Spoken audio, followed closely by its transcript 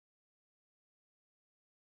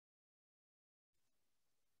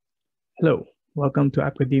Hello, welcome to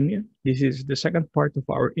Academia. This is the second part of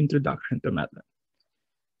our introduction to MATLAB.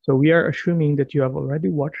 So we are assuming that you have already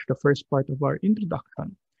watched the first part of our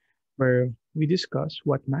introduction, where we discuss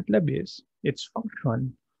what MATLAB is, its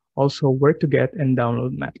function, also where to get and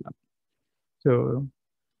download MATLAB. So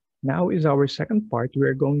now is our second part. We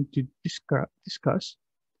are going to discuss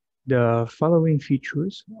the following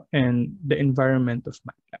features and the environment of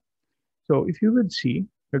MATLAB. So if you would see,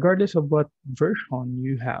 regardless of what version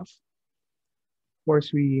you have, of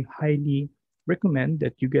course, we highly recommend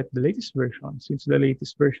that you get the latest version, since the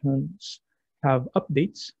latest versions have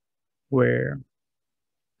updates where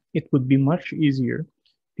it would be much easier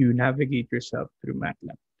to navigate yourself through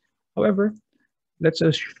MATLAB. However, let's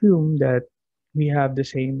assume that we have the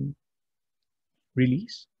same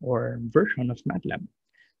release or version of MATLAB.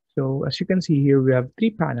 So as you can see here, we have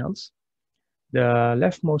three panels. The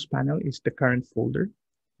leftmost panel is the current folder,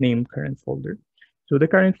 named current folder. So the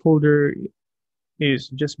current folder is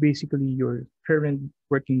just basically your current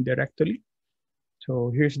working directory.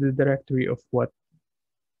 So here's the directory of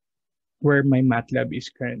where my MATLAB is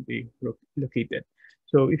currently located.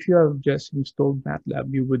 So if you have just installed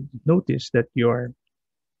MATLAB, you would notice that your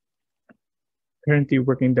currently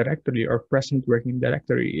working directory or present working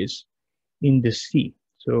directory is in the C.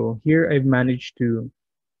 So here I've managed to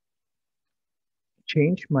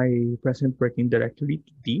change my present working directory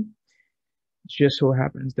to D. It just so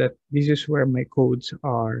happens that this is where my codes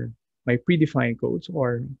are, my predefined codes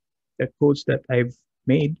or the codes that I've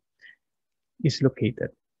made is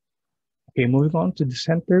located. Okay, moving on to the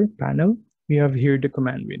center panel, we have here the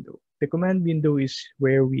command window. The command window is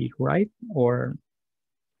where we write or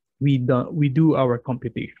we do our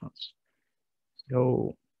computations.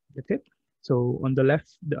 So that's it. So on the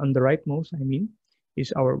left, on the rightmost, I mean,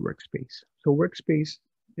 is our workspace. So workspace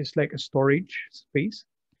is like a storage space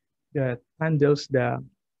that handles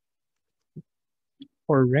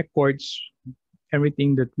or records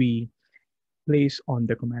everything that we place on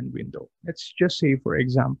the command window. Let's just say, for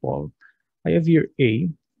example, I have here A,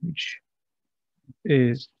 which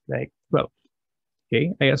is like 12.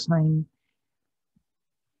 Okay, I assign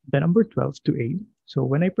the number 12 to A. So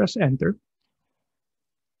when I press enter,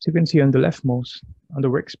 as you can see on the leftmost, on the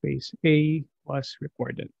workspace, A was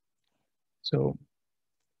recorded. So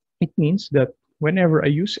it means that whenever I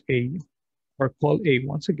use A or call A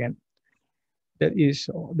once again, that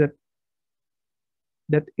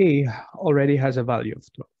A already has a value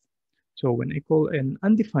of 12. So when I call an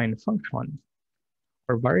undefined function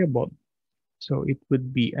or variable, so it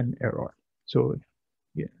would be an error. So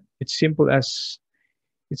yeah, it's simple as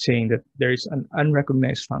it's saying that there is an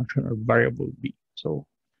unrecognized function or variable B. So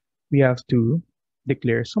we have to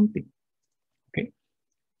declare something. Okay.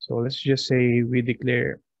 So let's just say we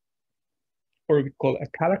declare or we call a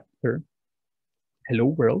character hello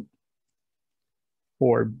world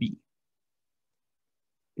for B.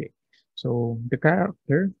 Okay. So the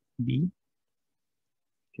character B,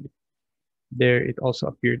 okay, there it also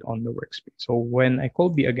appeared on the workspace. So when I call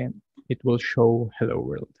B again, it will show hello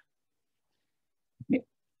world. Okay.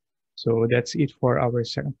 So that's it for our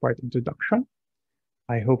second part introduction.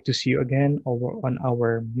 I hope to see you again over on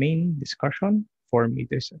our main discussion for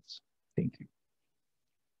matrices. Thank you.